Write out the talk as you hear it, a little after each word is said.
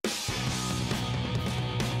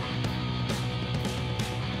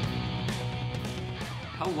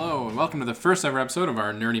Hello, and welcome to the first ever episode of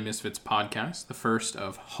our Nerdy Misfits podcast. The first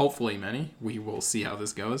of hopefully many. We will see how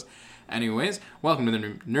this goes. Anyways, welcome to the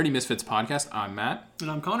Nerdy Misfits podcast. I'm Matt. And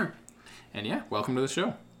I'm Connor. And yeah, welcome to the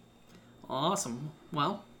show. Awesome.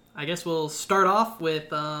 Well, I guess we'll start off with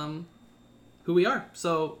who we are.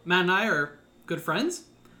 So, Matt and I are good friends.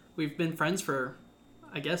 We've been friends for,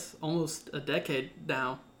 I guess, almost a decade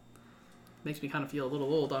now. Makes me kind of feel a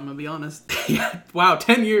little old, I'm going to be honest. Wow,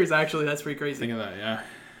 10 years, actually. That's pretty crazy. Think of that, yeah.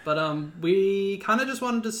 But we kind of just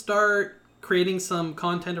wanted to start creating some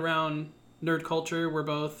content around nerd culture. We're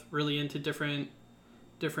both really into different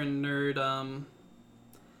nerd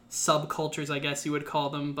subcultures, I guess you would call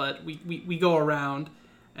them. But we go around.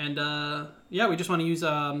 And we just want to use the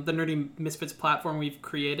Nerdy Misfits platform we've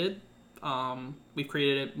created. We've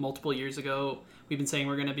created it multiple years ago. We've been saying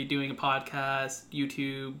we're going to be doing a podcast,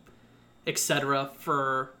 YouTube, etc.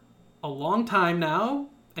 for a long time now,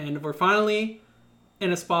 and we're finally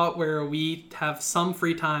in a spot where we have some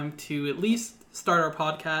free time to at least start our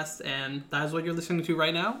podcast, and that is what you're listening to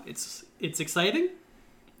right now. It's exciting,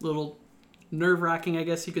 a little nerve-wracking, I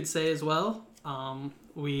guess you could say, as well.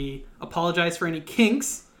 We apologize for any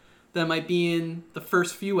kinks that might be in the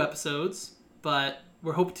first few episodes, but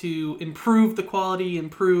we're hoping to improve the quality,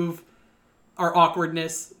 improve our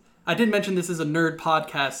awkwardness. I did mention this is a nerd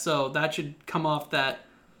podcast, so that should come off that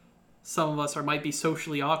some of us might be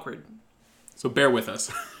socially awkward. So bear with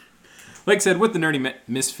us. Like I said, with the Nerdy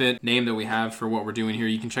Misfit name that we have for what we're doing here,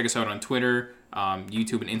 you can check us out on Twitter,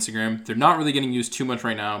 YouTube, and Instagram. They're not really getting used too much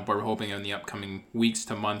right now, but we're hoping in the upcoming weeks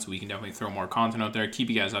to months we can definitely throw more content out there,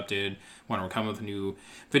 keep you guys updated when we're coming with new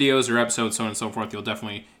videos or episodes, so on and so forth. You'll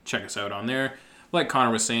definitely check us out on there. Like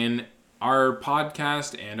Connor was saying, our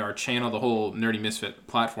podcast and our channel, the whole Nerdy Misfit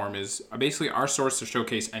platform, is basically our source to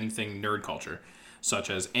showcase anything nerd culture,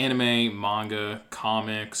 such as anime, manga,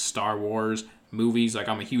 comics, Star Wars, movies. Like,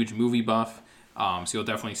 I'm a huge movie buff, so you'll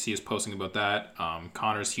definitely see us posting about that.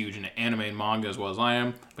 Connor's huge into anime and manga as well as I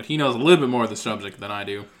am, but he knows a little bit more of the subject than I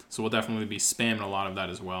do, so we'll definitely be spamming a lot of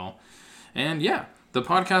that as well. And yeah, the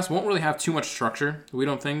podcast won't really have too much structure, we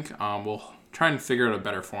don't think. We'll try and figure out a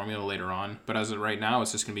better formula later on. But as of right now,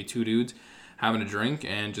 it's just going to be two dudes having a drink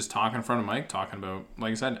and just talking in front of Mike, talking about,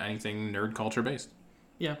 like I said, anything nerd culture based.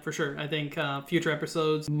 Yeah, for sure. I think future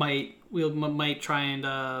episodes might try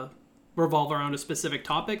and revolve around a specific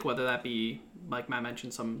topic, whether that be, like Matt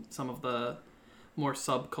mentioned, some of the more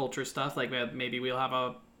subculture stuff. Like maybe we'll have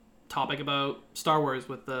a topic about Star Wars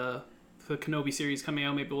with the Kenobi series coming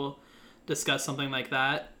out. Maybe we'll discuss something like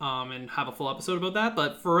that and have a full episode about that.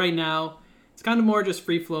 But for right now, it's kind of more just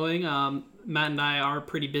free-flowing. Matt and I are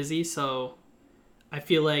pretty busy, so I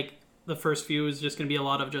feel like the first few is just going to be a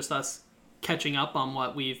lot of just us catching up on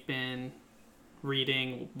what we've been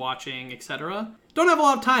reading, watching, etc. Don't have a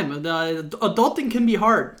lot of time. Adulting can be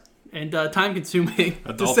hard and time-consuming,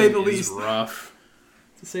 to say the least. Adulting is rough.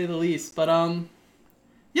 To say the least. But,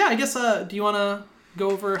 yeah, I guess, do you want to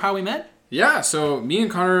go over how we met? Yeah, so me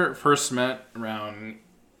and Connor first met around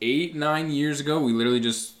 8-9 years ago. We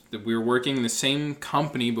were working in the same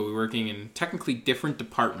company, but we were working in technically different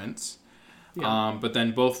departments. Yeah. But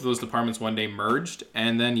then both of those departments one day merged.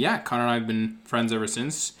 And then, yeah, Connor and I have been friends ever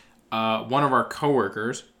since. One of our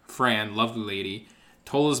coworkers, Fran, lovely lady,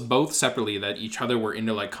 told us both separately that each other were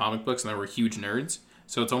into, like, comic books and that we're huge nerds.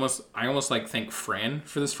 So I almost like thank Fran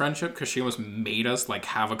for this friendship, because she almost made us, like,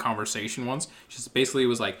 have a conversation once. She just basically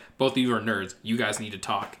was like, both of you are nerds. You guys need to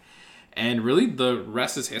talk. And really, the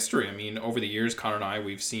rest is history. I mean, over the years, Connor and I,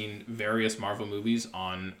 we've seen various Marvel movies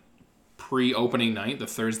on pre-opening night, the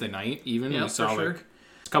Thursday night even. Yeah, we saw for sure. like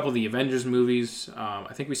a couple of the Avengers movies.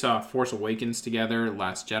 I think we saw Force Awakens together,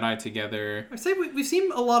 Last Jedi together. I'd say we've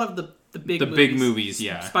seen a lot of the big movies. Big movies,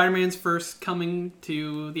 yeah. Spider-Man's first coming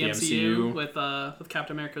to the MCU. with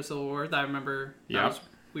Captain America Civil War. That I remember. Yeah.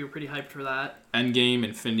 We were pretty hyped for that. Endgame,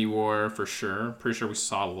 Infinity War, for sure. Pretty sure we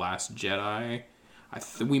saw Last Jedi.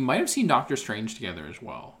 We might have seen Doctor Strange together as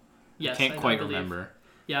well. Yes, I can't quite remember.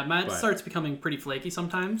 Yeah, Matt starts becoming pretty flaky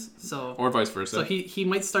sometimes, so or vice versa. So he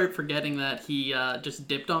might start forgetting that he just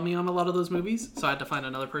dipped on me on a lot of those movies. So I had to find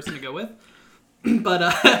another person to go with.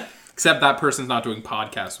 But except that person's not doing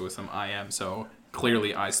podcasts with him. I am, so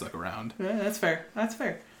clearly I stuck around. Yeah, that's fair. That's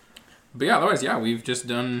fair. But yeah, otherwise, yeah, we've just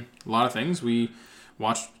done a lot of things. We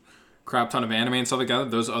watched crap ton of anime and stuff like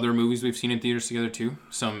that. Those other movies we've seen in theaters together too.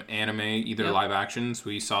 Some anime, either live actions.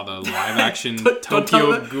 We saw the live action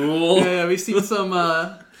Tokyo Ghoul. Yeah, we've seen some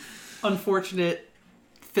unfortunate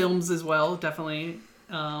films as well, definitely.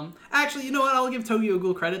 Actually, you know what? I'll give Tokyo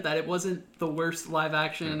Ghoul credit that it wasn't the worst live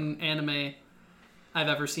action anime I've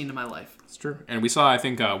ever seen in my life. It's true. And we saw, I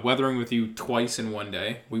think, Weathering with You twice in one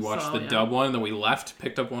day. We watched the dub one, then we left,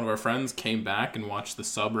 picked up one of our friends, came back, and watched the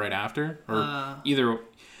sub right after. Or either...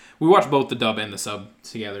 We watched both the dub and the sub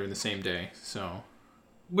together in the same day, so...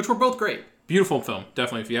 Which were both great. Beautiful film.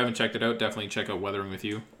 Definitely, if you haven't checked it out, definitely check out Weathering with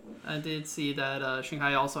You. I did see that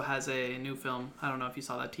Shanghai also has a new film. I don't know if you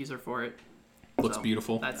saw that teaser for it. Looks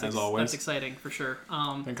beautiful, as always. That's exciting, for sure.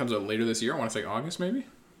 I think it comes out later this year. I want to say August, maybe?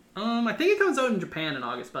 I think it comes out in Japan in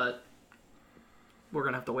August, but we're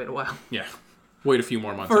going to have to wait a while. Yeah. Wait a few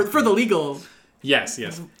more months. For the legal... Yes.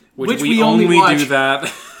 Which we only do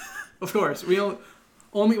that. Of course. We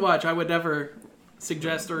only watch. I would never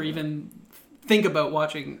suggest or even think about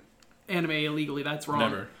watching anime illegally. That's wrong.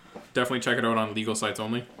 Never. Definitely check it out on legal sites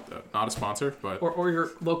only. Not a sponsor, but... Or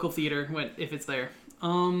your local theater, if it's there.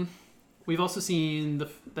 We've also seen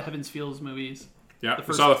the Heaven's Feels movies. Yeah,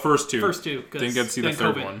 we saw the first two. Didn't get to see the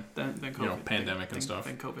third COVID, one. Then COVID. You know, pandemic and stuff.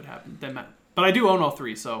 Then COVID happened. But I do own all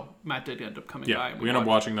three, so Matt did end up coming by. Yeah, we ended up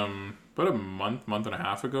watching them about a month and a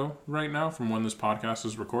half ago right now from when this podcast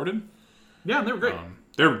is recorded. Yeah, they were great.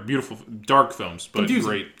 They're beautiful, dark films, but confusing.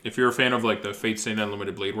 Great. If you're a fan of like the Fate Stay Night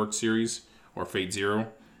Unlimited Blade Works series or Fate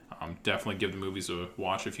Zero, definitely give the movies a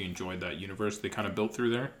watch if you enjoyed that universe they kind of built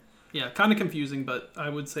through there. Yeah, kind of confusing, but I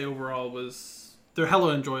would say overall they're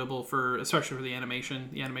hella enjoyable especially for the animation.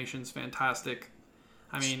 The animation's fantastic.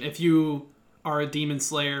 I mean, if you are a Demon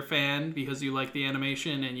Slayer fan because you like the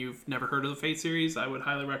animation and you've never heard of the Fate series, I would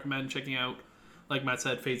highly recommend checking out, like Matt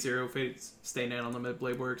said, Fate Zero, Fate Stay Night Unlimited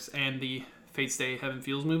Blade Works, and the Fate Stay Heaven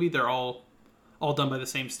Feels movie. They're all done by the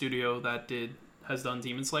same studio that has done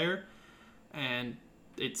Demon Slayer, and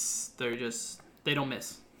they don't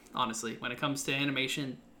miss. Honestly, when it comes to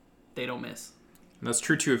animation, they don't miss. And that's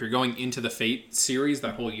true too. If you're going into the Fate series,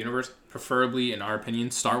 that whole universe, preferably, in our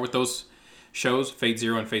opinion, start with those shows, Fate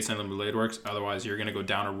Zero and Fate Stay Night Unlimited Blade Works. Otherwise, you're going to go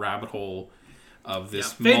down a rabbit hole of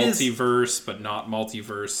this multiverse, but not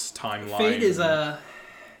multiverse timeline. Fate is an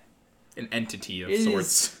entity of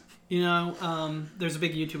sorts. There's a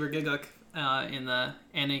big YouTuber, Giguk, in the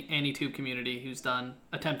AnyTube community who's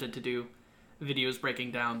attempted to do videos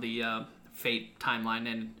breaking down the Fate timeline,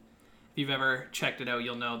 and if you've ever checked it out,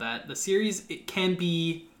 you'll know that the series, it can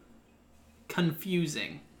be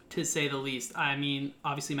confusing, to say the least. I mean,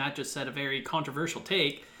 obviously Matt just said a very controversial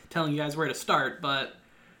take, telling you guys where to start, but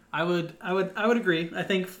I would agree. I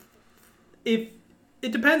think if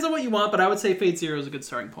it depends on what you want, but I would say Fate Zero is a good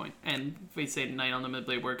starting point, and Fate Stay Night Unlimited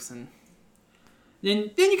Blade Works, and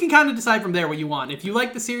then you can kind of decide from there what you want. If you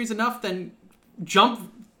like the series enough, then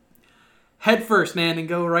jump head first, man, and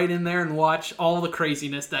go right in there and watch all the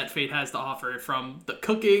craziness that Fate has to offer, from the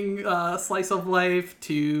cooking slice of life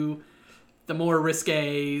to the more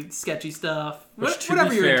risque, sketchy stuff.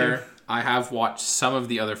 Whatever you're into. I have watched some of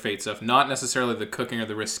the other Fate stuff, not necessarily the cooking or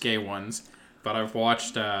the risque ones, but I've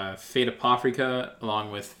watched Fate Apocrypha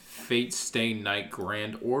along with Fate Stay Night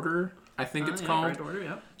Grand Order, I think it's called. Grand Order,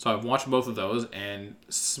 yeah. So I've watched both of those, and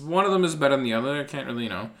one of them is better than the other. I can't really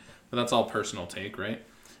know, but that's all personal take, right?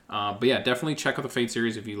 But yeah, definitely check out the Fate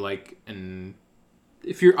series if you like, and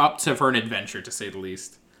if you're up for an adventure, to say the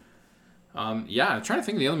least. Yeah, I'm trying to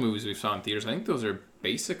think of the other movies we've saw in theaters. I think those are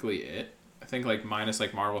basically it. I think minus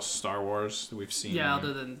Marvel, Star Wars that we've seen. Yeah,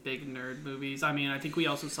 other than big nerd movies. I mean, I think we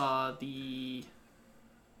also saw the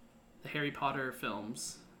Harry Potter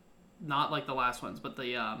films, not like the last ones, but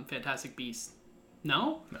the Fantastic Beasts.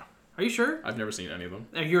 No. Are you sure? I've never seen any of them.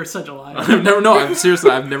 You're such a liar. I've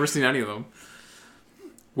never seen any of them.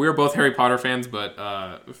 We're both Harry Potter fans, but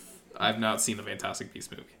I've not seen the Fantastic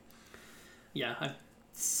Beasts movie. Yeah, I've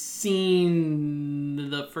seen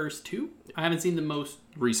the first two. I haven't seen the most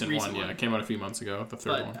recent one. Yeah, it came out a few months ago. The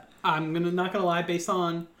third one. I'm not gonna lie, based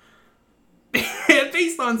on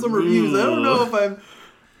some reviews, I don't know if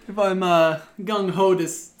I'm gung ho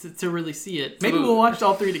to really see it. Maybe we'll watch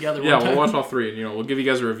all three together. Yeah, we'll watch all three, and we'll give you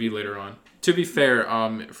guys a review later on. To be fair,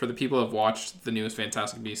 for the people who have watched the newest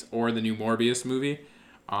Fantastic Beasts or the new Morbius movie,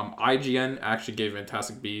 IGN actually gave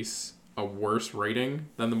Fantastic Beasts a worse rating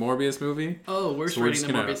than the Morbius movie. Oh, worse rating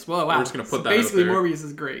than Morbius. Whoa, wow. We're just gonna put that basically out there. Morbius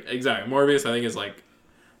is great. Exactly. Morbius, I think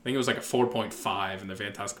it was a 4.5, and the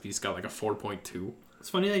Fantastic Beasts got a 4.2. It's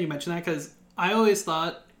funny that you mentioned that, because I always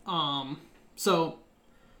thought, so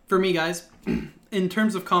for me, guys, in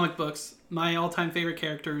terms of comic books, my all-time favorite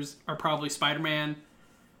characters are probably Spider-Man,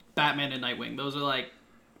 Batman, and Nightwing. Those are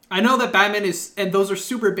I know that Batman is, and those are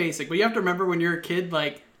super basic, but you have to remember when you're a kid,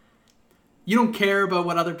 you don't care about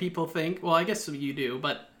what other people think. Well, I guess you do,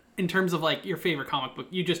 but in terms of your favorite comic book,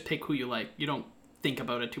 you just pick who you like. You don't think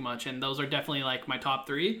about it too much, and those are definitely my top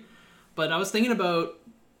three. But I was thinking about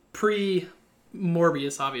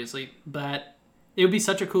pre-Morbius, obviously, but It would be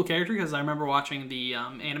such a cool character because I remember watching the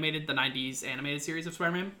the 90s animated series of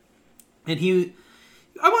Spider-Man. And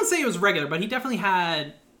I wouldn't say it was regular, but he definitely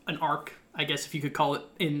had an arc, I guess if you could call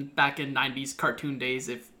it, back in 90s cartoon days,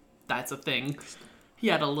 if that's a thing. He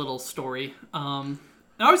had a little story. I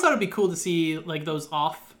always thought it'd be cool to see like those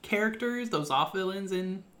off characters, those off villains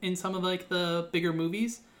in some of like the bigger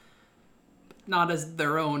movies. Not as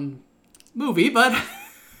their own movie, but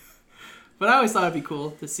but I always thought it'd be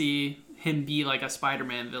cool to see him be like a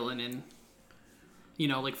Spider-Man villain in,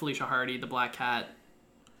 like Felicia Hardy, the Black Cat.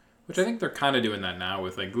 Which I think they're kind of doing that now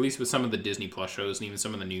with, like, at least with some of the Disney Plus shows and even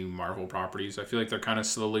some of the new Marvel properties. I feel like they're kind of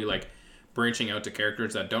slowly, like, branching out to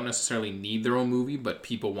characters that don't necessarily need their own movie, but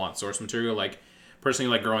people want source material. Like, personally,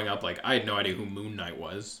 like, growing up, like, I had no idea who Moon Knight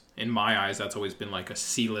was. In my eyes, that's always been, like, a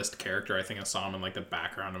C-list character. I think I saw him in, like, the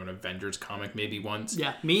background of an Avengers comic maybe once.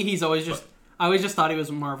 Yeah, he's always just... I always just thought he was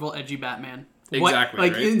a Marvel edgy Batman. Exactly,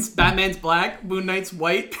 Like, right? Batman's black, Moon Knight's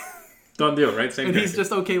white. Done deal, right? Same and character. He's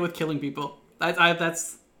just okay with killing people.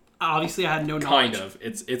 That's... Obviously, I had no knowledge. Kind of.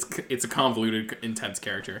 It's a convoluted, intense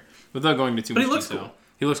character. Without going into too much looks detail. Cool.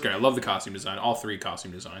 He looks great. I love the costume design. All 3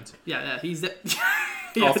 costume designs. Yeah, he's...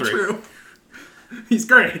 All 3. True. He's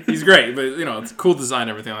great. He's great, but, it's a cool design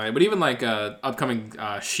and everything like that. But even, like, upcoming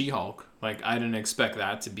She-Hulk, like, I didn't expect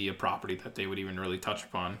that to be a property that they would even really touch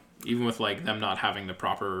upon. Even with, like, them not having the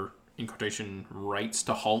proper, in quotation, rights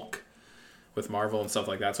to Hulk with Marvel and stuff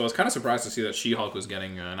like that. So I was kind of surprised to see that She-Hulk was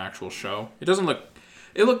getting an actual show.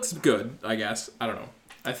 It looks good, I guess. I don't know.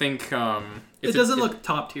 I think it doesn't look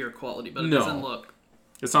top tier quality, but it doesn't look.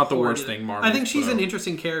 It's not the worst thing Marvel. I think she's an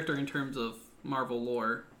interesting character in terms of Marvel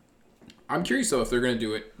lore. I'm curious though if they're going to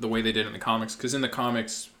do it the way they did in the comics, because in the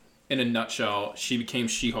comics, in a nutshell, she became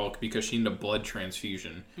She-Hulk because she needed a blood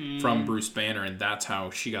transfusion from Bruce Banner, and that's how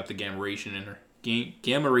she got the gamma radiation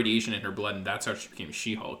in her blood, and that's how she became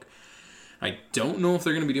She-Hulk. I don't know if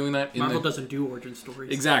they're going to be doing that. Marvel doesn't do origin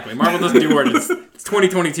stories. Exactly. Marvel doesn't do origins. It's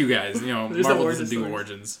 2022, guys. Marvel doesn't do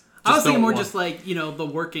origins. I was thinking more just like, the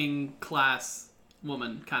working class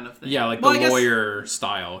woman kind of thing. Yeah, like the lawyer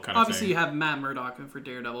style kind of thing. Obviously, you have Matt Murdock for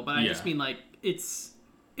Daredevil, but I just mean like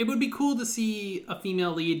it would be cool to see a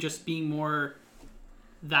female lead just being more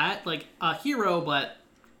that, like a hero, but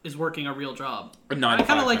is working a real job. A 9-to-5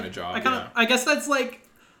 kind of job, I guess that's like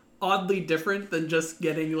oddly different than just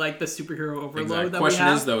getting like the superhero overload that we have. Question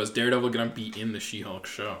is though, is Daredevil going to be in the She-Hulk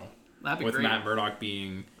show? That'd be with great. Matt Murdock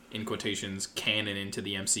being, in quotations, canon into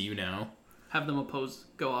the MCU now. Have them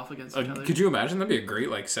go off against each other. Could you imagine? That'd be a great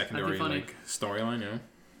like secondary like storyline. Yeah,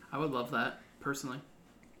 I would love that personally.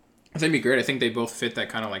 I think it'd be great. I think they both fit that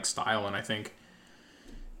kind of like style, and I think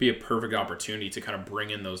be a perfect opportunity to kind of bring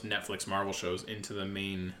in those Netflix Marvel shows into the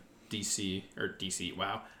main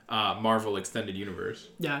Marvel extended universe.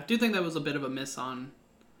 Yeah, I do think that was a bit of a miss on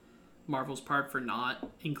Marvel's part for not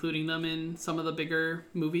including them in some of the bigger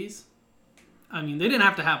movies. I mean, they didn't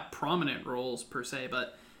have to have prominent roles per se,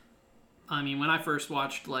 but I mean, when I first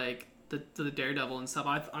watched like the Daredevil and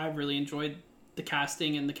stuff, I really enjoyed the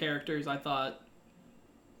casting and the characters. I thought,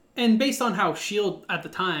 and based on how S.H.I.E.L.D. at the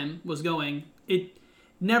time was going, it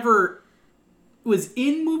never was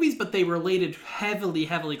in movies, but they related heavily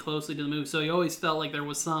closely to the movie. So you always felt like there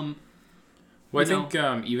was some. Well, I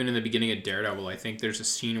think even in the beginning of Daredevil, I think there's a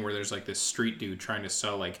scene where there's like this street dude trying to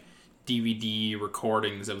sell like DVD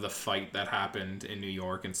recordings of the fight that happened in New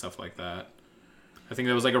York and stuff like that. I think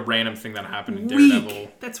that was like a random thing that happened in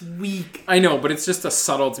Daredevil. That's weak. I know, but it's just a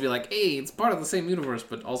subtle to be like, hey, it's part of the same universe,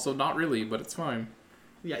 but also not really, but it's fine.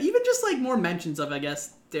 Yeah, even just like more mentions of, I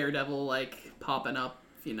guess, Daredevil like popping up,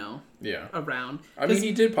 around. I mean,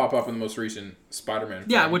 he did pop up in the most recent Spider-Man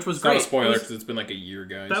film. Yeah, which was it's great. Not a spoiler because it's been like a year,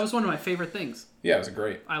 guys. That was one of my favorite things. Yeah, it was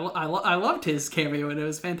great. I loved his cameo and it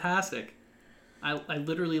was fantastic. I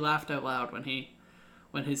literally laughed out loud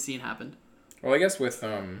when his scene happened. Well, I guess we're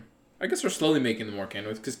slowly making them more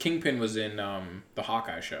canon because Kingpin was in the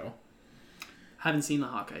Hawkeye show. Haven't seen the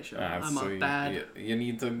Hawkeye show. I'm a bad. You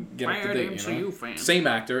need to get up to date. MCU fan. Same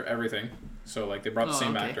actor, everything. So like they brought the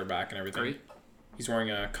same actor back and everything. Great. He's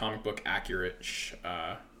wearing a comic book accurate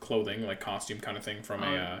clothing, like costume kind of thing from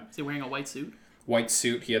Is he wearing a white suit? White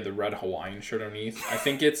suit. He had the red Hawaiian shirt underneath. I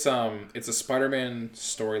think it's a Spider-Man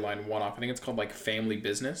storyline one-off. I think it's called like Family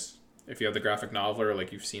Business. If you have the graphic novel or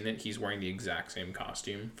like you've seen it, he's wearing the exact same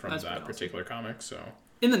costume from that particular comic. So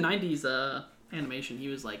in the 90s animation, he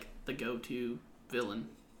was like the go-to villain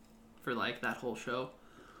for like that whole show.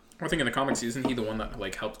 I think in the comics, isn't he the one that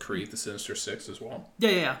like helped create the Sinister Six as well?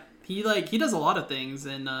 Yeah. He does a lot of things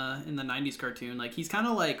in the 90s cartoon. Like he's kind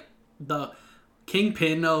of like the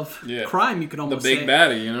kingpin of crime, you could almost say. The big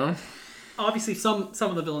baddie, Obviously, some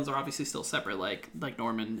of the villains are obviously still separate. Like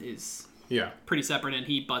Norman is pretty separate, and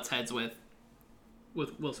he butts heads with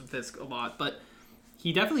Wilson Fisk a lot. But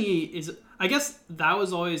he definitely is. I guess that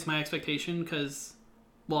was always my expectation because,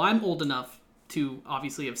 well, I'm old enough to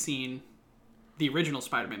obviously have seen the original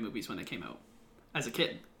Spider-Man movies when they came out as a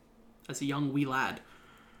kid, as a young wee lad.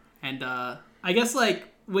 And I guess, like,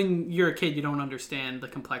 when you're a kid, you don't understand the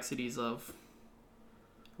complexities of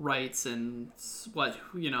rights and what,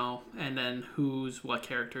 and then who's what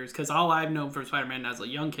characters. Because all I've known from Spider-Man as a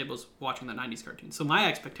young kid was watching the 90s cartoon. So my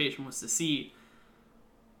expectation was to see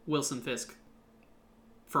Wilson Fisk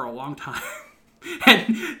for a long time.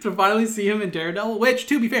 And to finally see him in Daredevil, which,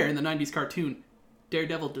 to be fair, in the 90s cartoon,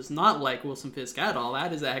 Daredevil does not like Wilson Fisk at all.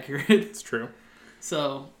 That is accurate. It's true.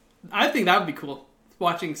 So I think that would be cool.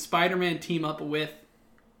 Watching Spider-Man team up with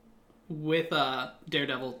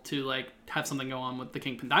Daredevil to, like, have something go on with the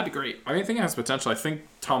Kingpin. That'd be great. I think it has potential. I think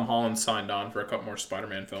Tom Holland signed on for a couple more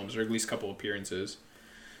Spider-Man films, or at least a couple appearances.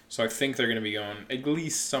 So I think they're going to be going at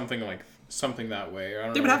least something that way. I don't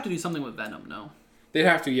know. They would have to do something with Venom, no? They'd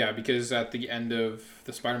have to, yeah, because at the end of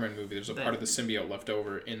the Spider-Man movie, there's a part of the symbiote left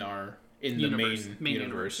over in the main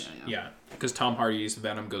universe. Yeah, because Tom Hardy's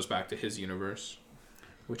Venom goes back to his universe,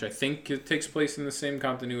 which I think it takes place in the same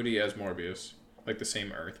continuity as Morbius, like the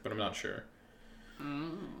same Earth, but I'm not sure.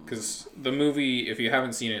 Because the movie, if you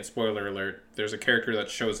haven't seen it, spoiler alert, there's a character that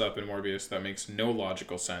shows up in Morbius that makes no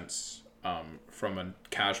logical sense from a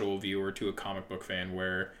casual viewer to a comic book fan,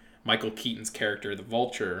 where Michael Keaton's character, the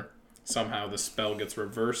Vulture, somehow the spell gets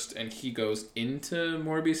reversed and he goes into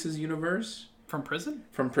Morbius's universe. From prison?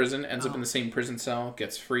 From prison, ends up in the same prison cell,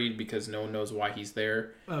 gets freed because no one knows why he's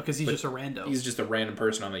there. Oh, because he's just a rando. He's just a random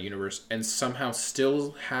person on that universe, and somehow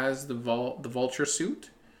still has the Vulture suit,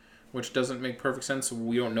 which doesn't make perfect sense.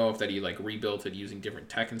 We don't know if that he, like, rebuilt it using different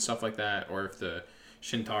tech and stuff like that, or if the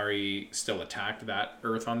Shintari still attacked that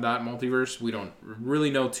Earth on that multiverse. We don't really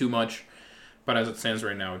know too much, but as it stands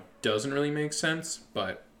right now, it doesn't really make sense.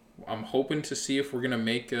 But I'm hoping to see if we're going to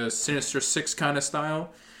make a Sinister Six kind of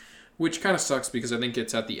style, which kind of sucks because I think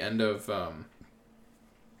it's at the end of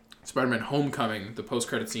Spider-Man Homecoming. The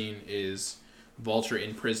post-credit scene is Vulture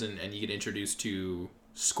in prison, and you get introduced to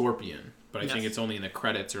Scorpion. But I think it's only in the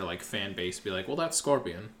credits or, like, fan base be like, well, that's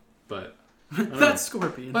Scorpion. But that's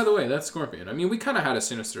Scorpion. By the way, that's Scorpion. I mean, we kind of had a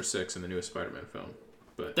Sinister Six in the newest Spider-Man film,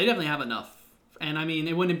 but they definitely have enough. And I mean,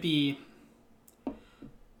 it wouldn't be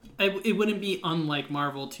unlike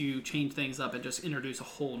Marvel to change things up and just introduce a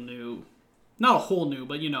whole new, not a whole new,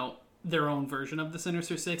 but their own version of the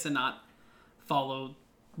Sinister Six and not follow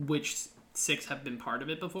which six have been part of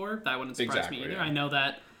it before. That wouldn't surprise me either. Yeah. I know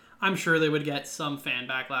that. I'm sure they would get some fan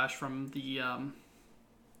backlash from the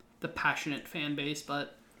passionate fan base,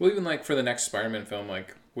 but well, even like for the next Spider-Man film,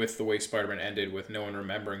 like with the way Spider-Man ended, with no one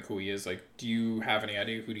remembering who he is, like, do you have any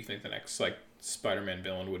idea who do you think the next, like, Spider-Man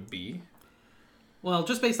villain would be? Well,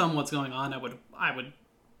 just based on what's going on, I would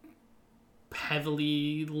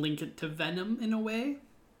heavily link it to Venom in a way.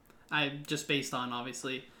 Just based on,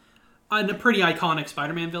 obviously, a pretty iconic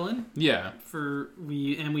Spider-Man villain. Yeah.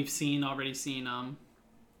 We've seen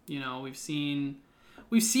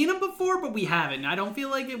him before, but we haven't. I don't feel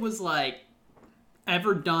like it was, like,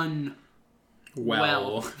 ever done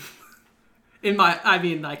well. I don't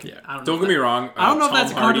know. Don't get me wrong. I don't know if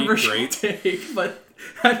that's a Hardy, controversial great take, but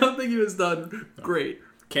I don't think he was done great.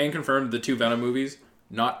 Can confirm the two Venom movies,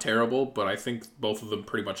 not terrible, but I think both of them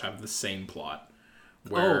pretty much have the same plot.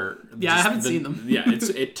 Where I haven't seen them.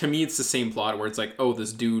 To me it's the same plot where it's like, oh,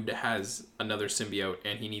 this dude has another symbiote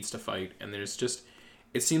and he needs to fight, and there's just,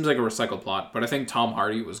 it seems like a recycled plot. But I think Tom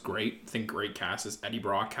Hardy was great. I think great cast is Eddie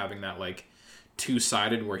Brock having that, like,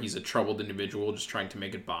 two-sided where he's a troubled individual just trying to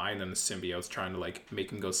make it by, and then the symbiote's trying to, like,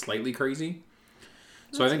 make him go slightly crazy.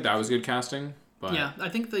 So I think that was good casting. But yeah, I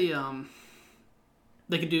think they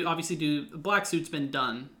could do Black Suit's been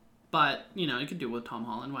done, but you could do it with Tom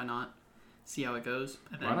Holland. Why not? See how it goes.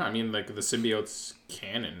 Why not? I mean, like, the symbiote's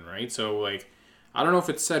canon, right? So, like, I don't know if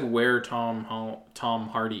it said where Tom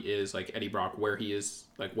Hardy is, like, Eddie Brock, where he is,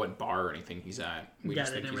 like, what bar or anything he's at. We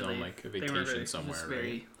just think he's on, like, a vacation somewhere. It's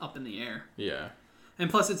very up in the air. Yeah. And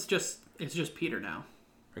plus, it's just Peter now.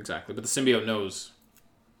 Exactly, but the symbiote knows.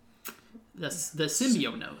 The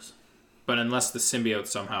symbiote knows. But unless the symbiote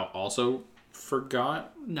somehow also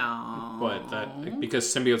forgot. No. But because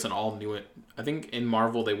symbiote's an all-new... I think in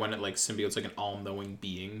Marvel they went at, like, symbiote's like an all-knowing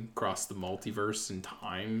being across the multiverse and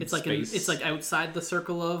time, it's like space. It's like outside the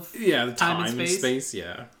circle of the time and space.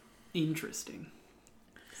 Yeah. Interesting.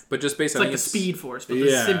 But just based on... It's like the Speed Force, but the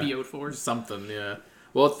symbiote force. Something, yeah.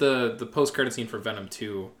 Well, the post-credit scene for Venom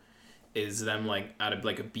 2 is them, like, at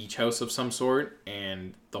a beach house of some sort,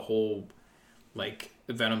 and the whole like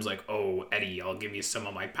Venom's like, oh, Eddie, I'll give you some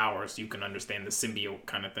of my power so you can understand the symbiote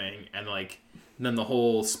kind of thing, and like then the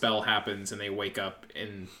whole spell happens and they wake up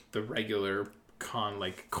in the regular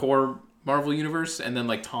core Marvel universe, and then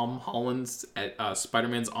like Tom Holland's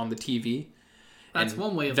Spider-Man's on the TV. That's and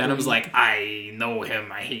one way of Venom's doing like, I know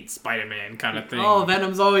him, I hate Spider-Man kind of thing. Oh,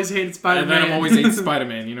 Venom's always hated Spider-Man. And Venom always hates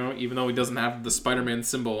Spider-Man, you know, even though he doesn't have the Spider-Man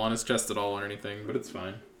symbol on his chest at all or anything, but it's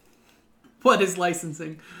fine. What is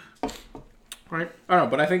licensing? Right. I don't know,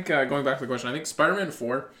 but I think, going back to the question, I think Spider-Man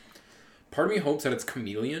 4, part of me hopes that it's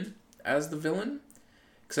Chameleon as the villain,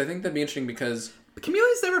 because I think that'd be interesting because...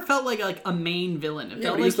 Chameleon's never felt like a main villain. It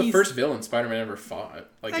felt but like he's the first villain Spider-Man ever fought.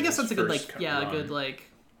 Like, I guess that's a good, like, run. a good, like...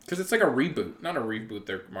 Because it's like a reboot. Not a reboot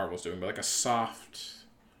that Marvel's doing, but like a soft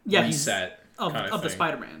reset of the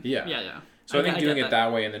Spider-Man. Yeah. Yeah. So I think doing it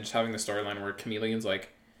that way and then just having the storyline where Chameleon's like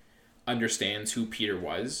understands who Peter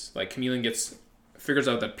was. Like Chameleon figures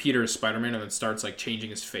out that Peter is Spider-Man and then starts like changing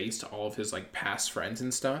his face to all of his like past friends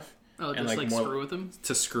and stuff. Oh, and, just like more, screw with him?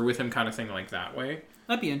 To screw with him kind of thing like that way.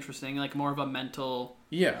 That'd be interesting. Like more of a mental...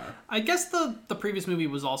 Yeah. I guess the previous movie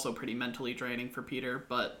was also pretty mentally draining for Peter,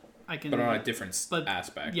 but... But on a different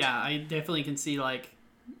aspect. Yeah, I definitely can see, like,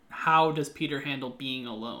 how does Peter handle being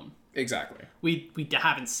alone? Exactly. We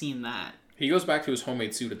haven't seen that. He goes back to his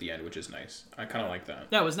homemade suit at the end, which is nice. I kind of like that.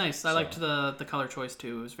 Yeah, it was nice. I liked the color choice,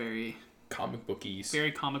 too. It was very... comic bookies.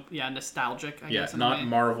 Very nostalgic, I guess. Yeah, not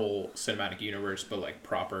Marvel Cinematic Universe, but, like,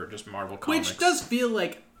 proper, just Marvel comics. Which does feel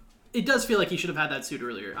like... It does feel like he should have had that suit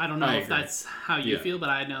earlier. I don't know if that's how you feel, but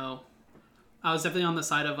I know... I was definitely on the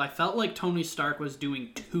side of I felt like Tony Stark was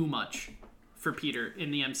doing too much for Peter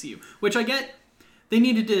in the MCU, which I get. They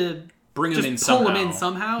needed to bring him in pull somehow. him in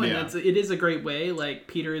somehow, and yeah. it is a great way. Like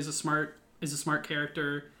Peter is a smart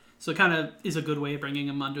character, so it kind of is a good way of bringing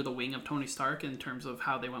him under the wing of Tony Stark in terms of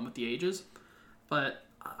how they went with the ages. But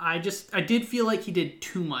I did feel like he did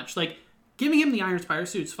too much. Like giving him the Iron Spider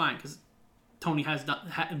suit's fine because Tony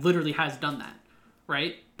literally has done that,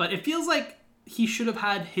 right? But it feels like he should have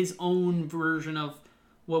had his own version of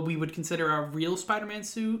what we would consider a real Spider-Man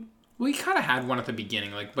suit. Well, he kind of had one at the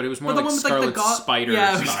beginning, like, but it was more like Scarlet Spider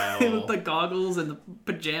style. With the goggles and the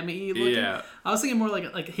pajama-y looking. Yeah. I was thinking more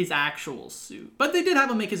like his actual suit. But they did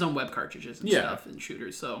have him make his own web cartridges and stuff and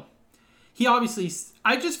shooters, so... He obviously...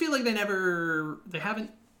 I just feel like they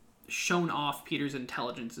haven't shown off Peter's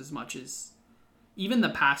intelligence as much as even the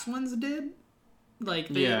past ones did. Like,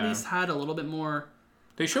 they at least had a little bit more...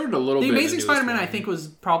 They showed it a little bit. The Amazing Spider-Man, I think, was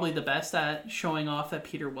probably the best at showing off that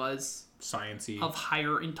Peter was sciencey, of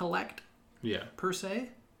higher intellect. Yeah. Per se,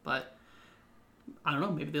 but I don't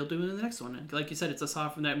know. Maybe they'll do it in the next one. Like you said, it's a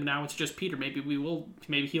soft. Now it's just Peter. Maybe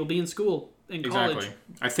he'll be in school in college.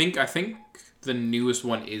 Exactly. I think the newest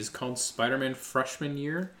one is called Spider-Man Freshman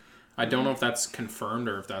Year. I don't know if that's confirmed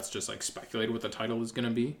or if that's just like speculated what the title is going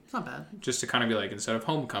to be. It's not bad. Just to kind of be like, instead of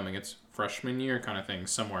Homecoming, it's Freshman Year kind of thing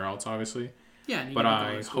somewhere else, obviously. Yeah, but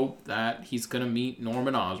I hope that he's going to meet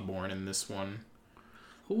Norman Osborn in this one.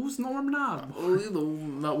 Who's Norman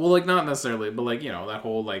Osborn? Well, like, not necessarily, but, like, you know, that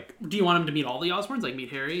whole, like... Do you want him to meet all the Osborns? Like,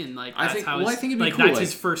 meet Harry and, like, that's how I think it'd be like, cool. That's like,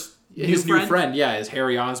 his first new friend, yeah, is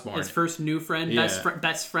Harry Osborn. His first new friend,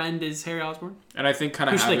 best friend is Harry Osborn? And I think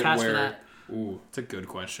kind of have it where... For that? Ooh, it's a good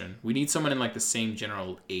question. We need someone in, like, the same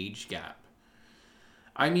general age gap.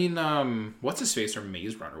 I mean, what's-his-face from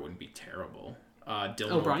Maze Runner wouldn't be terrible.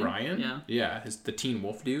 Dylan O'Brien? Yeah, the Teen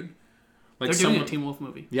Wolf dude. Like they're doing a Teen Wolf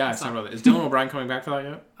movie. Yeah, it's not about that. Is Dylan O'Brien coming back for that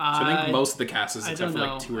yet? So I think most of the cast is except for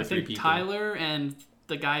like 2 or 3 people. Tyler and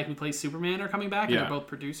the guy who plays Superman are coming back, and they're both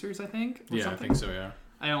producers, I think. Yeah, something. I think so. Yeah.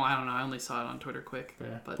 I don't know. I only saw it on Twitter quick.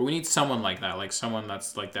 Yeah. But we need someone like that, like someone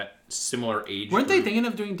that's like that similar age. Weren't they thinking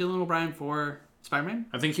of doing Dylan O'Brien for Spider-Man?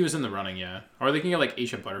 I think he was in the running. Yeah, or they can get like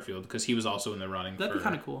Aisha Butterfield because he was also in the running. That'd be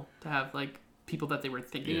kind of cool to have like people that they were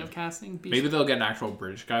thinking of casting. Maybe they'll get an actual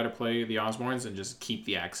British guy to play the Osborns and just keep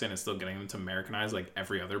the accent and still getting them to Americanize like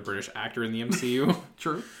every other British actor in the MCU.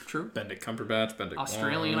 True. Benedict Cumberbatch,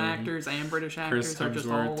 Australian actors and British actors Chris are just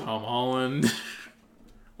all... Tom Holland.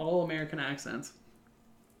 all American accents.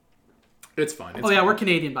 It's fine. We're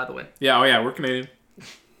Canadian, by the way. Yeah, we're Canadian.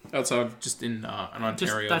 Outside, just in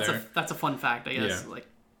Ontario that's a fun fact, I guess. Yeah. Like,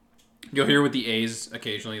 you'll hear with the A's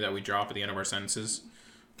occasionally that we drop at the end of our sentences.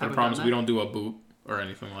 I promise we don't do a boot or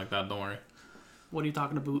anything like that. Don't worry. What are you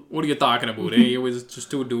talking about? What are you talking about? Hey, it was just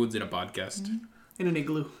 2 dudes in a podcast. In an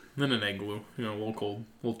igloo. You know, a little cold,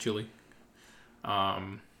 a little chilly.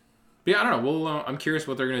 But yeah, I don't know. I'm curious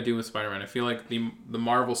what they're gonna do with Spider-Man. I feel like the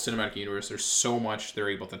Marvel Cinematic Universe, there's so much they're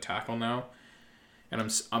able to tackle now, and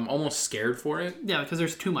I'm almost scared for it. Yeah, because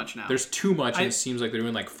there's too much now. There's too much, and it seems like they're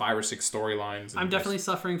doing like 5 or 6 storylines. I'm definitely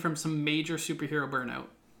suffering from some major superhero burnout.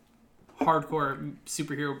 hardcore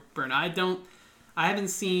superhero burn. I haven't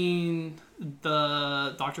seen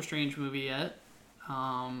the Doctor Strange movie yet.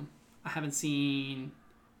 I haven't seen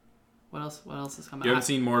what else has come out. You haven't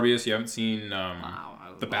seen Morbius. You haven't seen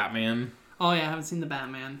the Batman. Oh yeah, I haven't seen the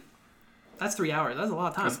Batman. That's 3 hours. That's a lot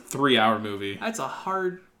of time. That's a 3-hour movie.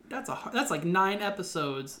 That's like 9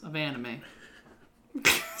 episodes of anime.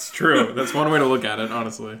 It's true. That's one way to look at it,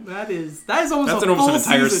 honestly. That is almost an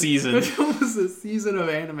entire season. That's almost a season of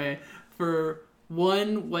anime for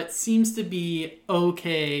what seems to be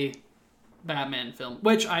okay Batman film.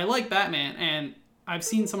 Which I like Batman, and I've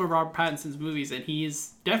seen some of Robert Pattinson's movies, and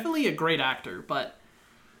he's definitely a great actor. But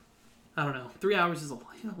I don't know, 3 hours is a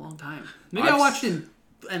long time. Maybe I'll watch it in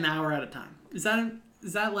an hour at a time. Is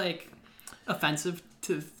that like offensive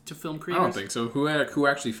to film creators? I don't think so. Who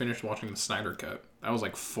actually finished watching the Snyder Cut? That was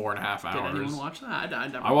like 4.5 hours. Did anyone watch that?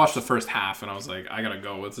 I watched the first half and I was like, I gotta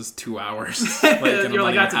go. It's just 2 hours. Like, and You're I'm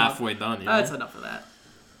like, not that's even halfway done. You know? That's enough of that.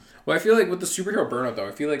 Well, I feel like with the superhero burnout though,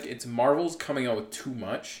 I feel like it's Marvel's coming out with too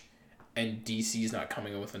much, and DC's not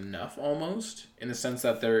coming out with enough. Almost in the sense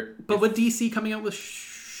that they're. But with DC coming out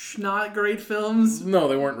with not great films. No,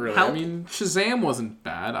 they weren't really. Help. I mean, Shazam wasn't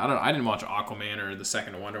bad. I didn't watch Aquaman or the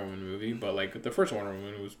second Wonder Woman movie, but like the first Wonder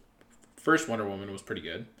Woman was pretty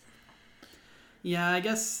good. Yeah, I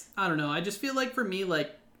guess I don't know. I just feel like for me,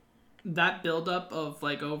 like that buildup of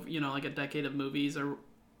like like a decade of movies, or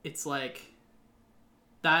it's like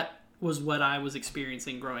that was what I was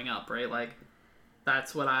experiencing growing up, right? Like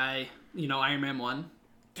that's what Iron Man 1,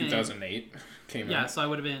 2008 came out. Yeah, so I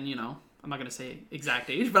would have been, I'm not gonna say exact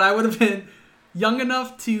age, but I would have been young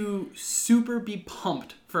enough to super be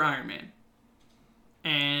pumped for Iron Man.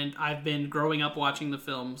 And I've been growing up watching the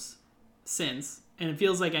films since, and it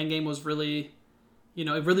feels like Endgame was really,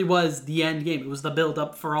 it really was the end game. It was the build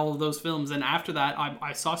up for all of those films. And after that,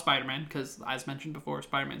 I saw Spider-Man because, as mentioned before,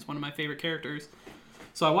 Spider-Man's one of my favorite characters.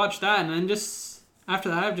 So I watched that, and then just after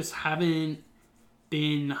that, I just haven't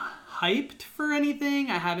been hyped for anything.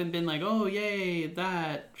 I haven't been like, oh yay,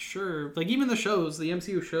 that, sure. Like even the shows, the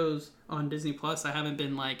MCU shows on Disney Plus, I haven't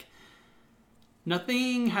been like,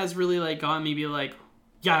 nothing has really like gotten me be like,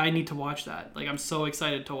 yeah, I need to watch that. Like I'm so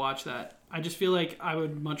excited to watch that. I just feel like I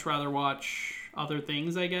would much rather watch other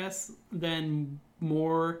things, I guess, than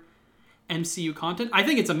more MCU content. I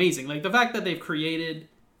think it's amazing. Like the fact that they've created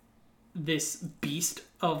this beast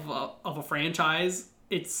of a franchise,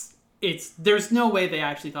 it's there's no way they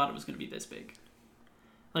actually thought it was going to be this big.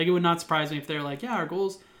 Like it would not surprise me if they're like, yeah, our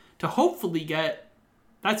goal's to hopefully get,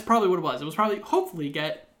 that's probably what it was. It was probably hopefully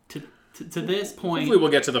get to this point. Hopefully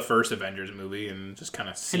we'll get to the first Avengers movie and just kind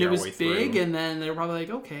of see our way through. And it was big, and then they were probably like,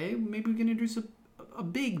 okay, maybe we can introduce a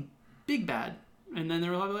big bad. And then they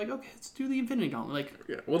were probably like, okay, let's do the Infinity Gauntlet. Like,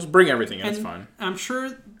 yeah, we'll just bring everything in, it's fine. I'm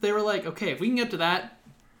sure they were like, okay, if we can get to that,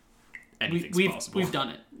 anything's possible. We've done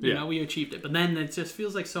it. You know, we achieved it. But then it just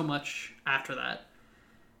feels like so much after that.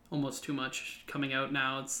 Almost too much coming out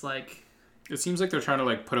now. It's like... It seems like they're trying to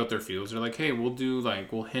like put out their feels. They're like, hey, we'll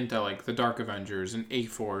hint at like the Dark Avengers and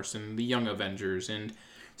A-Force and the Young Avengers and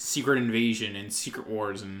Secret Invasion and Secret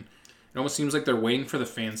Wars, and it almost seems like they're waiting for the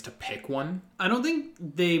fans to pick one. I don't think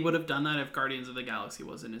they would have done that if Guardians of the Galaxy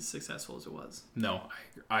wasn't as successful as it was. No,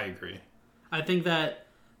 I agree. I think that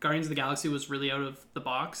Guardians of the Galaxy was really out of the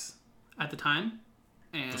box at the time.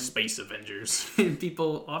 And the Space Avengers. And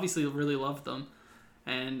people obviously really loved them.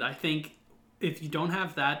 And I think if you don't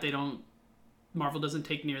have that, Marvel doesn't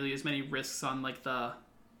take nearly as many risks on like the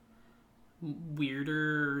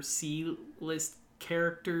weirder C-list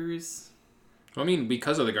characters. Well, I mean,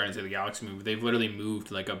 because of the Guardians of the Galaxy movie, they've literally moved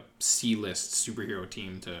like a C-list superhero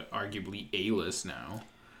team to arguably A-list now.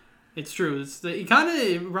 It's true.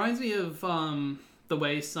 It reminds me of the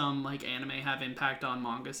way some like anime have impact on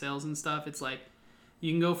manga sales and stuff. It's like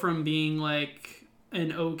you can go from being like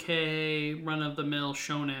an okay run-of-the-mill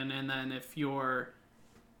shonen, and then if you're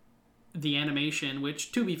the animation,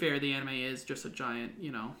 which to be fair, the anime is just a giant,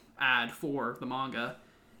 ad for the manga,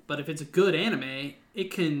 but if it's a good anime,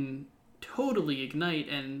 it can totally ignite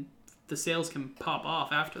and the sales can pop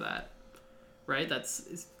off after that, right?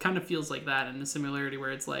 It kind of feels like that, and the similarity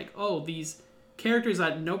where it's like, oh, these characters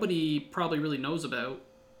that nobody probably really knows about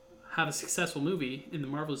have a successful movie in the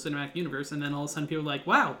Marvel Cinematic Universe, and then all of a sudden people are like,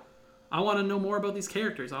 wow, I want to know more about these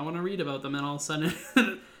characters, I want to read about them, and all of a sudden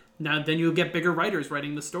then you'll get bigger writers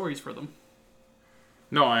writing the stories for them.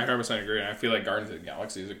 No, I 100% agree, and I feel like Guardians of the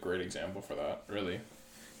Galaxy is a great example for that, really.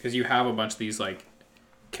 Because you have a bunch of these, like,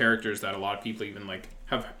 characters that a lot of people even, like,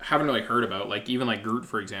 haven't really heard about. Like, even, like, Groot,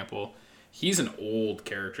 for example. He's an old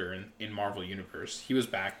character in Marvel Universe. He was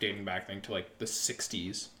dating back, I think, to, like, the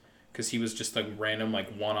 60s. because he was just like random like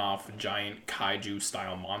one-off giant kaiju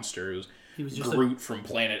style monsters. He was just Groot from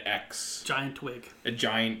Planet X, giant twig, a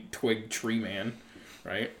giant twig tree man,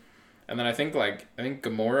 right? And then I think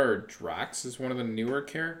Gamora or Drax is one of the newer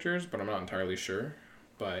characters, but I'm not entirely sure.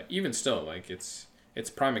 But even still, like it's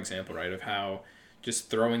prime example, right, of how just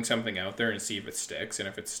throwing something out there and see if it sticks, and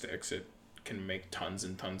if it sticks, it can make tons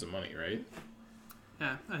and tons of money, right?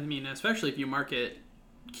 Yeah, I mean, especially if you market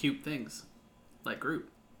cute things like Groot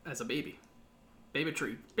as a baby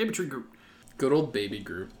tree Groot. Good old baby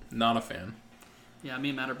Groot. Not a fan. Yeah, me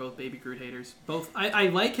and Matt are both baby Groot haters. Both. I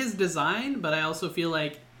like his design, but I also feel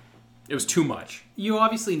like it was too much. You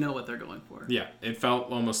obviously know what they're going for. Yeah, it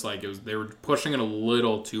felt almost like they were pushing it a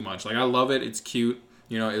little too much. Like, I love it. It's cute.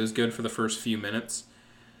 You know, it was good for the first few minutes.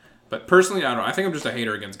 But personally, I don't know. I think I'm just a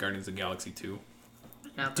hater against Guardians of the Galaxy 2.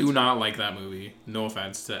 Yeah, do not like that movie. No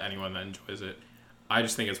offense to anyone that enjoys it. I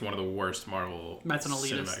just think it's one of the worst Marvel Matt's an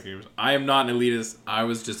elitist. Cinematic universe. I am not an elitist. I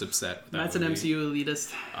was just upset with that Matt's movie. an MCU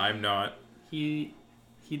elitist. I'm not. He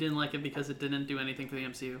didn't like it because it didn't do anything for the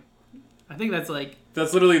MCU. I think that's like...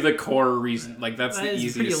 That's literally the core reason. Like, that's the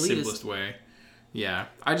easiest, simplest way. Yeah.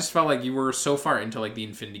 I just felt like you were so far into, like, the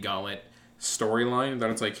Infinity Gauntlet storyline that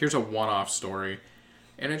it's like, here's a one-off story.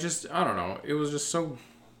 And it just, I don't know. It was just so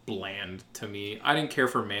bland to me. I didn't care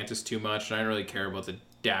for Mantis too much. I didn't really care about the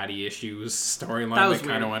daddy issues storyline that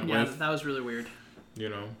kind of went with. Yeah, that was really weird. You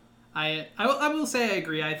know? I will say I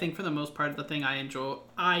agree. I think for the most part, the thing I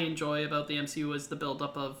enjoy about the MCU was the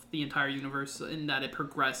buildup of the entire universe, in that it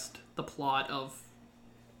progressed the plot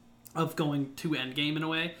of going to Endgame in a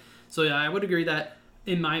way. So yeah, I would agree that,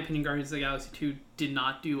 in my opinion, Guardians of the Galaxy 2 did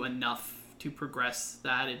not do enough to progress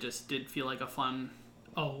that. It just did feel like a fun...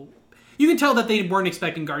 you can tell that they weren't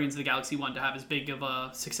expecting Guardians of the Galaxy 1 to have as big of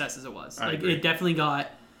a success as it was. I agree. It definitely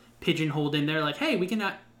got pigeonholed in there. Like, hey,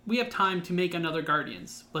 we have time to make another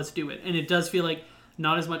Guardians. Let's do it. And it does feel like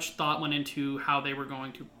not as much thought went into how they were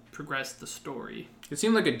going to progress the story. It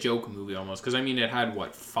seemed like a joke movie almost, because I mean, it had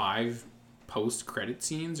 5 post-credit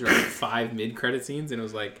scenes or 5 mid-credit scenes, and it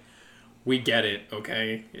was like, we get it,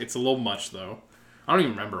 okay? It's a little much though. I don't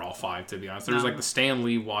even remember all 5, to be honest. There was the Stan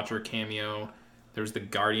Lee Watcher cameo. There was the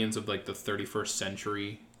Guardians of the 31st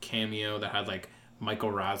Century cameo that had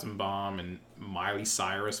Michael Rosenbaum and Miley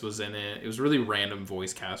Cyrus was in it. It was really random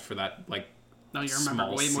voice cast for that No, you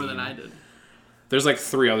remember way more than I did. There's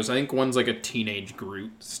 3 others. I think one's a teenage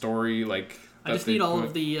Groot story. I just need all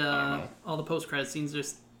the post credit scenes,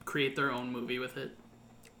 just create their own movie with it.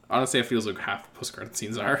 Honestly, it feels like half the post credit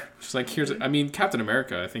scenes are. Just Captain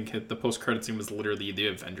America, I think the post credit scene was literally the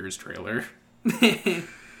Avengers trailer.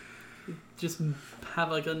 Just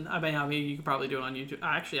have I mean, you could probably do it on YouTube.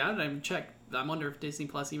 Actually, I didn't even check. I wonder if Disney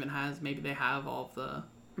Plus even has. Maybe they have all of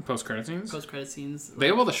the post-credit scenes. Post-credit scenes. They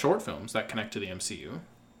have all the short films that connect to the MCU.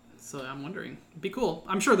 So I'm wondering. It'd be cool.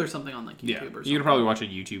 I'm sure there's something on YouTube or something. You could probably watch a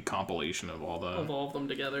YouTube compilation of all of them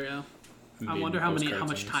together. Yeah. I wonder how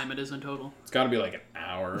much time it is in total. It's got to be an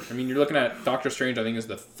hour. I mean, you're looking at Doctor Strange. I think is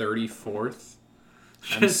the 34th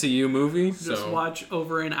MCU movie. Just watch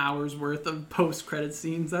over an hour's worth of post-credit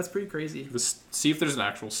scenes. That's pretty crazy. Just see if there's an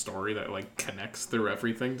actual story that connects through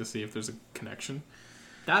everything to see if there's a connection.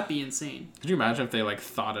 That'd be insane. Could you imagine if they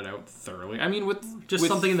thought it out thoroughly? I mean, with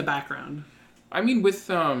something in the background. I mean, with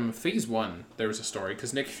Phase 1, there was a story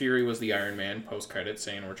because Nick Fury was the Iron Man post-credit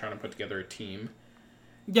saying we're trying to put together a team.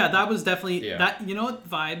 Yeah, that was definitely that. You know what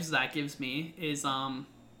vibes that gives me is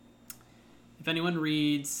if anyone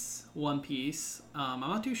reads One Piece, I'm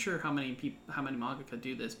not too sure how many mangaka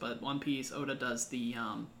do this, but One Piece, Oda does the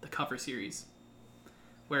cover series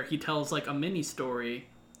where he tells a mini story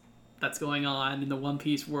that's going on in the One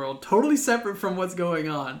Piece world, totally separate from what's going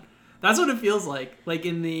on. That's what it feels like.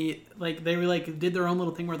 In the they were did their own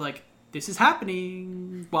little thing where this is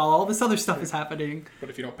happening while all this other stuff is happening.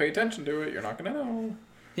 But if you don't pay attention to it, you're not gonna know.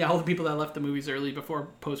 Yeah, all the people that left the movies early before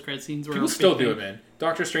post-credit scenes were... People still do it, man.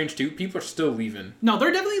 Doctor Strange 2, people are still leaving. No, they're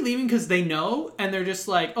definitely leaving because they know, and they're just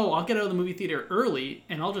I'll get out of the movie theater early,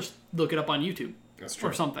 and I'll just look it up on YouTube. That's true.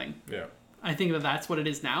 Or something. Yeah. I think that's what it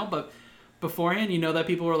is now, but beforehand, that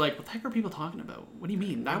people were what the heck are people talking about? What do you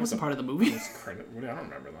mean? That wasn't part of the movie. I don't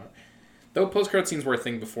remember that. Though post-credit scenes were a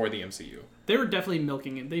thing before the MCU. They were definitely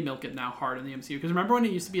milking it. They milk it now hard in the MCU. Because remember when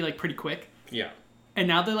it used to be pretty quick? Yeah. And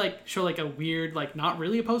now they show a weird not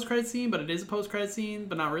really a post-credit scene, but it is a post-credit scene,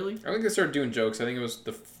 but not really. I think they started doing jokes. I think it was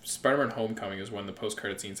the Spider-Man Homecoming is when the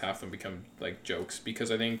post-credit scenes half them become jokes, because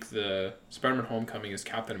I think the Spider-Man Homecoming is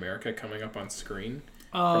Captain America coming up on screen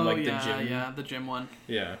from the gym. Yeah, the gym one.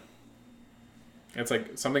 Yeah. It's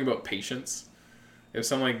something about patience. It was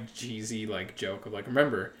some cheesy joke of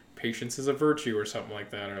remember, patience is a virtue or something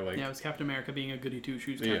like that, or like Yeah, it was Captain America being a goody two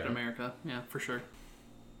shoes. Captain America, yeah, for sure.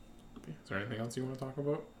 Is there anything else you want to talk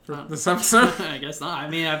about for this episode? I guess not. I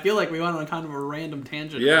mean, I feel like we went on kind of a random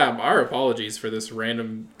tangent. Yeah, our apologies for this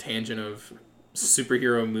random tangent of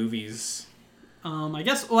superhero movies. I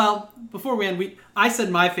guess. Well, before we end, I said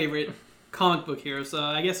my favorite comic book hero, so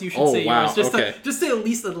I guess you should say yours. Just to at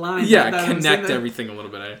least the line. Yeah, connect everything a little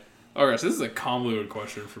bit. Oh gosh, this is a convoluted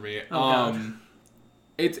question for me. God.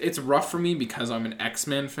 It's rough for me because I'm an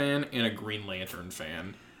X-Men fan and a Green Lantern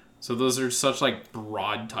fan. So those are such like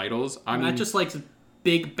broad titles. I mean, not just like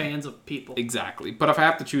big bands of people. Exactly. But if I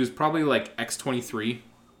have to choose, probably like X-23.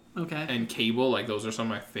 Okay. And Cable, like those are some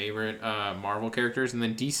of my favorite Marvel characters. And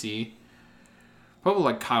then DC, probably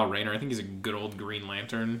like Kyle Rayner. I think he's a good old Green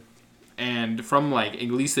Lantern. And from like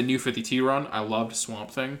at least the New 52 run, I loved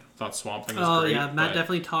Swamp Thing. Thought Swamp Thing was great. Oh yeah, Matt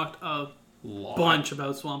definitely talked a bunch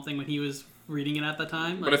about Swamp Thing when he was reading it at the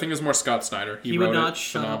time. But I think it was more Scott Snyder. He would not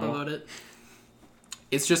shut up about it.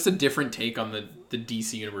 It's just a different take on the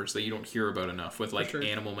DC universe that you don't hear about enough with like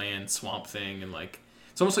Animal Man, Swamp Thing, and like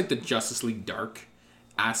it's almost like the Justice League Dark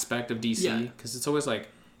aspect of DC because it's always like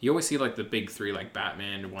you always see like the big three like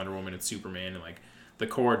Batman, Wonder Woman, and Superman, and like the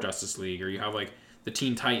core Justice League, or you have like the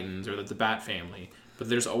Teen Titans or the Bat Family. But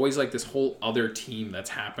there's always like this whole other team that's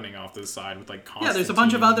happening off to the side with like Constantine. Yeah, there's a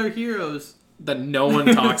bunch of other heroes that no one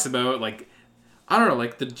talks about. Like I don't know,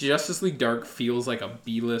 like the Justice League Dark feels like a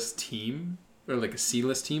B-list team. Or like a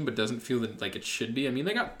C-list team, but doesn't feel like it should be. I mean,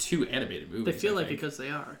 they got 2 animated movies. They feel like because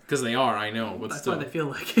they are. Because they are, I know. But that's still. why they feel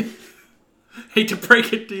like it. Hate to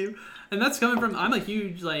break it to you. And that's coming from... I'm a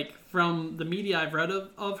huge, like, from the media I've read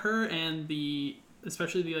of her and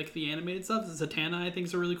especially the animated stuff. Zatanna, I think,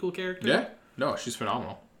 is a really cool character. Yeah. No, she's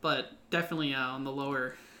phenomenal. But definitely on the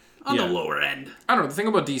lower... the lower end. I don't know. The thing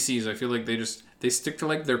about DC is I feel like they stick to,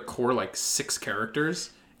 like, their core, like, 6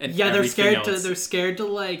 characters. And they're scared to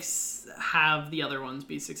like have the other ones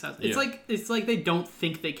be successful. It's like they don't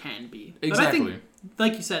think they can be. Exactly. But I think,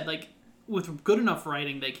 like you said, like with good enough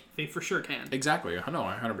writing, they for sure can. Exactly. I know,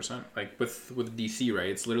 100%. Like with DC, right?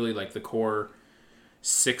 It's literally like the core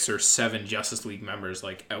 6 or 7 Justice League members,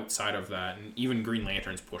 like outside of that, and even Green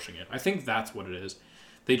Lantern's pushing it. I think that's what it is.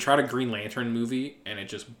 They tried a Green Lantern movie and it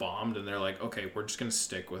just bombed, and they're like, okay, we're just gonna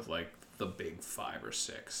stick with like the big 5 or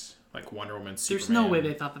 6. Like Wonder Woman, Superman. There's no way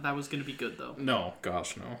they thought that was going to be good, though. No,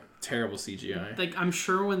 gosh, no. Terrible CGI. Like, I'm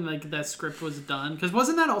sure when like that script was done, because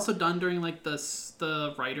wasn't that also done during like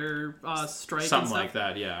the writer strike? Something like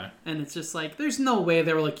that, yeah. And it's just like, there's no way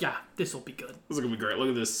they were like, yeah, this will be good. This is gonna be great. Look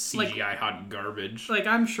at this CGI hot garbage. Like,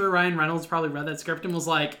 I'm sure Ryan Reynolds probably read that script and was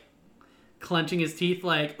like, clenching his teeth,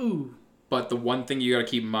 like, ooh. But the one thing you got to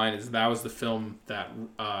keep in mind is that was the film that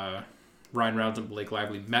Ryan Reynolds and Blake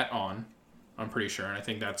Lively met on. I'm pretty sure, and I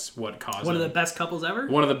think that's what caused one of the best couples ever.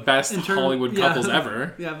 One of the best Hollywood couples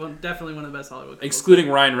ever. Yeah, definitely one of the best Hollywood couples. Excluding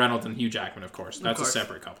Ryan Reynolds and Hugh Jackman, of course. That's a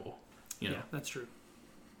separate couple. You know. Yeah, that's true.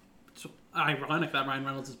 It's ironic that Ryan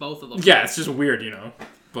Reynolds is both of them. Yeah, it's just weird, you know.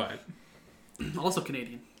 But also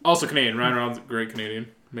Canadian. Ryan Reynolds, great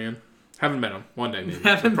Canadian man. Haven't met him. One day, maybe.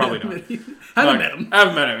 Probably not. Haven't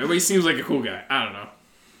met him. But he seems like a cool guy. I don't know.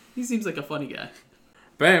 He seems like a funny guy.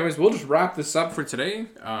 But anyways, we'll just wrap this up for today.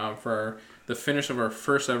 For the finish of our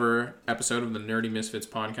first ever episode of the Nerdy Misfits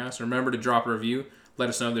podcast. Remember to drop a review. Let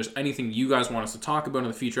us know if there's anything you guys want us to talk about in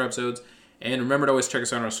the future episodes. And remember to always check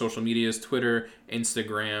us out on our social medias, Twitter,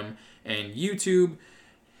 Instagram, and YouTube.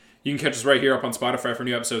 You can catch us right here up on Spotify for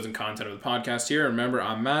new episodes and content of the podcast here. Remember,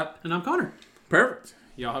 I'm Matt. And I'm Connor. Perfect.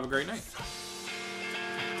 Y'all have a great night.